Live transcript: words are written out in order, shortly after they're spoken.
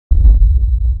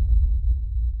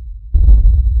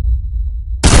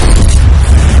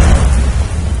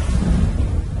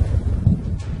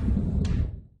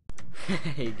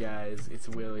Hey guys, it's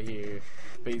Will here.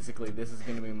 Basically, this is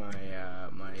gonna be my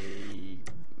my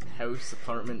house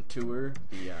apartment tour,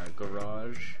 the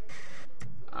garage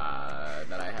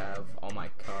that I have all my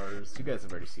cars. You guys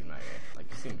have already seen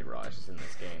you've seen garages in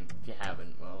this game. If you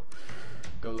haven't, well,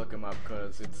 go look them up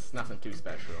because it's nothing too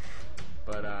special.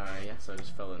 But yeah, so I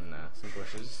just fell in some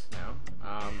bushes now.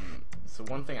 So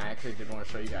one thing I actually did want to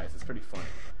show you guys, it's pretty funny.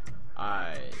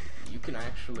 You can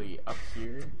actually up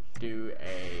here do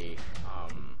a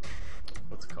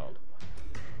what's it called?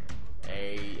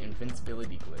 A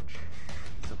invincibility glitch.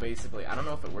 So basically, I don't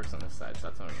know if it works on this side, so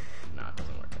that's on. No, it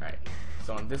doesn't work. Alright.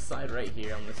 So on this side right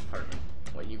here, on this apartment,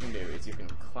 what you can do is you can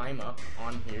climb up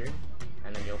on here,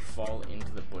 and then you'll fall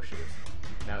into the bushes.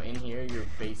 Now in here, you're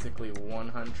basically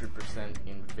 100%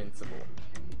 invincible.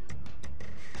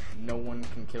 No one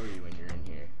can kill you when you're in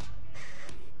here.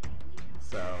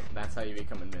 So that's how you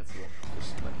become invincible.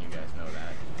 Just letting you guys know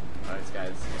that. Alright, this guy's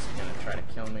just gonna try to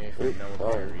kill me for no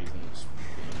apparent reason. Just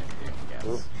being a dick, I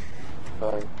guess.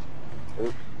 Sorry.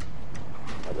 Oops.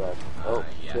 My bad. Oh,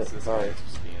 yes, shit. this Sorry. guy's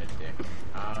just being a dick.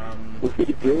 What are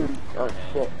you doing? Oh,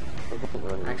 shit.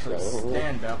 Actually,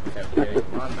 stand up without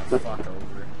getting run the fuck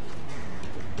over.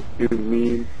 You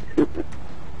mean?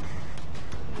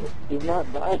 He's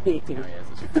not dying. Oh, yes,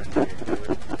 it's your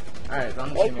friend. Alright, so I'm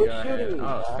just gonna go ahead.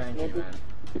 Oh, thank you, man.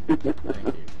 Thank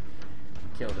you.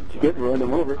 Killed him. You get run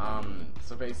him over.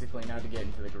 So basically, now to get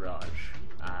into the garage.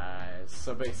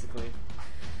 So basically,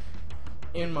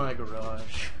 in my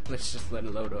garage, let's just let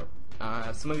it load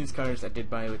up. Some of these cars I did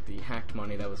buy with the hacked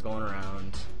money that was going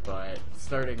around, but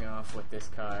starting off with this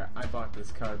car, I bought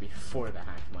this car before the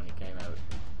hacked money came out,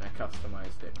 and I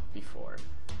customized it before.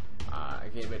 I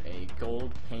gave it a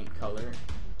gold paint color.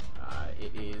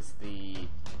 It is the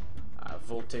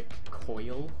Voltic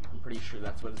Coil, I'm pretty sure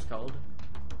that's what it's called.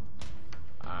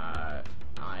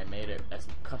 I made it as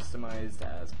customized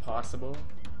as possible.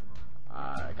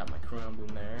 I got my crew emblem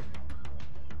there.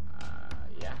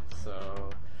 Yeah, so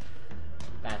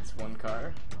that's one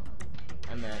car.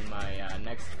 And then my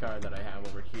next car that I have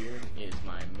over here is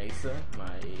my Mesa,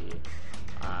 my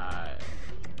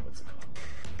what's it called?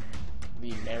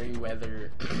 The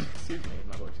Merryweather excuse me,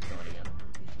 my voice is going again.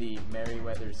 The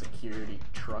Merryweather security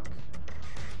truck.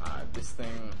 This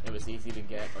thing, it was easy to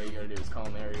get. All you gotta do is call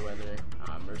Merryweather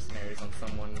mercenaries on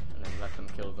someone, and then let them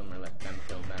kill them or let them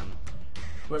kill them.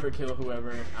 Whoever kill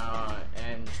whoever,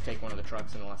 and just take one of the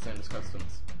trucks in Los Angeles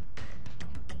Customs.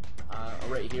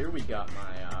 Right here we got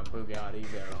my Bugatti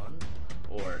Veyron,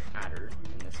 or Adder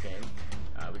in this game.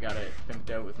 We got it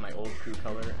pimped out with my old crew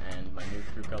color and my new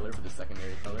crew color for the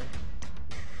secondary color.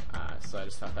 So I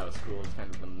just thought that was cool. It's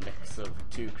kind of the mix of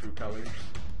two crew colors.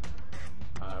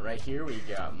 Right here we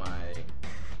got my,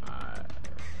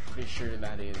 pretty sure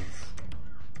that is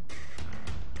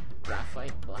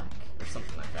graphite black or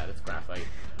something like that. It's graphite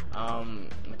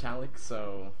metallic.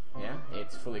 So yeah,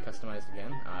 it's fully customized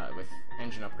again with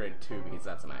engine upgrade 2 because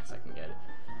that's the max I can get it.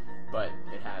 But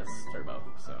it has turbo,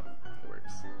 so it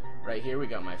works. Right here we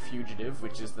got my Fugitive,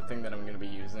 which is the thing that I'm going to be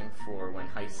using for when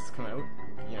heists come out.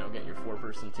 You know, get your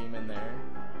 4-person team in there,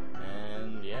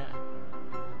 and yeah.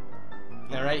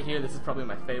 Now right here, this is probably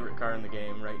my favorite car in the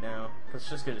game right now. It's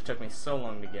just because it took me so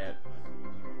long to get.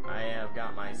 I have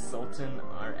got my Sultan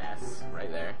RS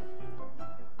right there.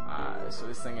 So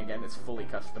this thing again is fully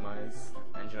customized.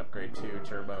 Engine upgrade 2,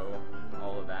 turbo,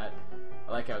 all of that.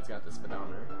 I like how it's got the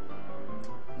speedometer.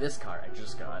 This car I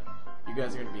just got. You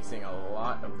guys are going to be seeing a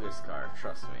lot of this car,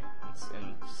 trust me.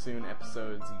 In soon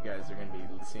episodes, you guys are going to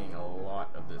be seeing a lot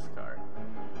of this car.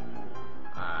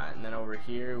 And then over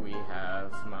here we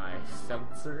have my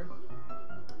Feltzer.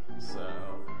 So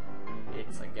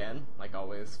it's again, like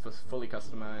always, fully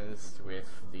customized with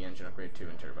the engine upgrade 2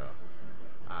 and turbo.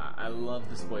 I love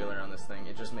the spoiler on this thing.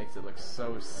 It just makes it look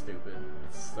so stupid.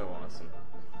 It's so awesome.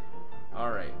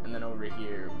 Alright, and then over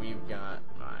here we've got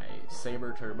my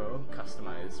Sabre Turbo,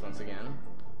 customized once again,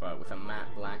 but with a matte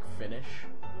black finish.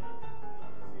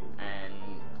 And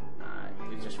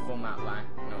it's just full matte black,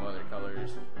 no other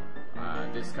colors.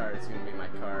 This car is going to be my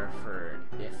car for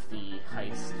if the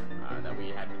heist that we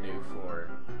had to do for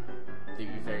the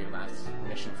very last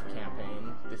mission for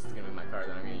campaign. This is going to be my car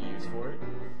that I'm going to use for it.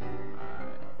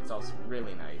 It's also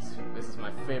really nice. This is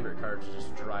my favorite car to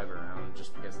just drive around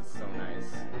just because it's so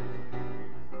nice.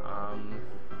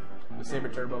 The Sabre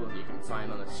Turbo you can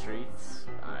find on the streets.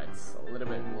 It's a little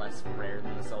bit less rare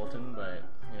than the Sultan, but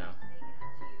you know.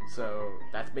 So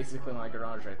that's basically my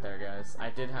garage right there, guys.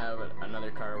 I did have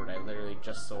another car where I literally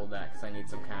just sold that because I need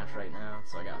some cash right now.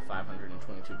 So I got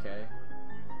 522K.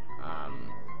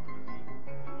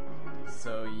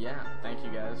 So yeah, thank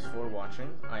you guys for watching.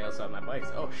 I also have my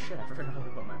bikes. Oh shit, I forgot all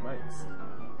about my bikes.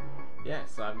 Yeah,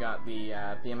 so I've got the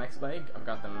BMX bike, I've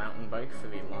got the mountain bike for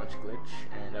the launch glitch,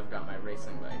 and I've got my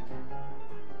racing bike.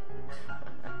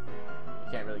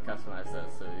 You can't really customize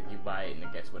those, so you buy it and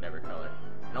it gets whatever color.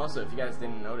 And also, if you guys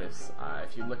didn't notice,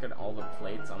 if you look at all the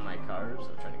plates on my cars,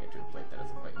 I'm trying to get to a plate that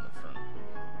has a plate in the front.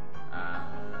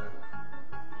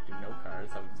 Do no cars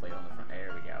have a plate on the front?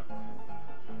 There we go.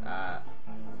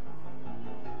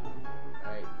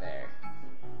 Right there.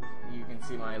 You can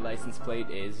see my license plate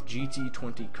is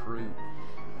GT20 Crew.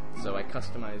 So I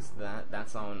customized that.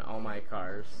 That's on all my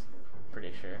cars.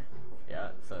 Pretty sure. Yeah,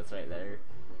 so it's right there.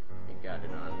 We got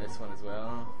it on this one as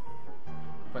well.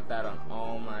 Put that on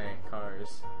all my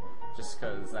cars just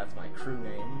because that's my crew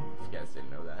name. If you guys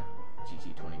didn't know that.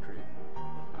 GT20 Crew.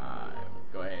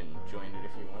 Go ahead and join it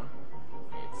if you want.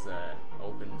 It's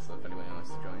open, so if anyone wants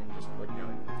to join, just click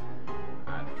join.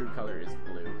 The crew color is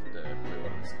blue, the blue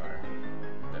on this car.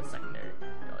 The secondary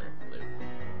color, blue.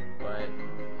 But,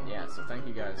 yeah, so thank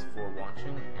you guys for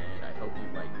watching, and I hope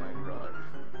you like my garage.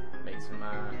 Make some,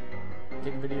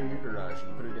 take a video of your garage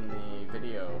and put it in the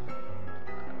video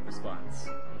response.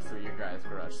 Let's see what your guys'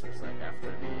 garage looks like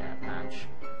after the patch.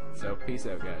 So, peace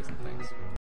out, guys, and thanks.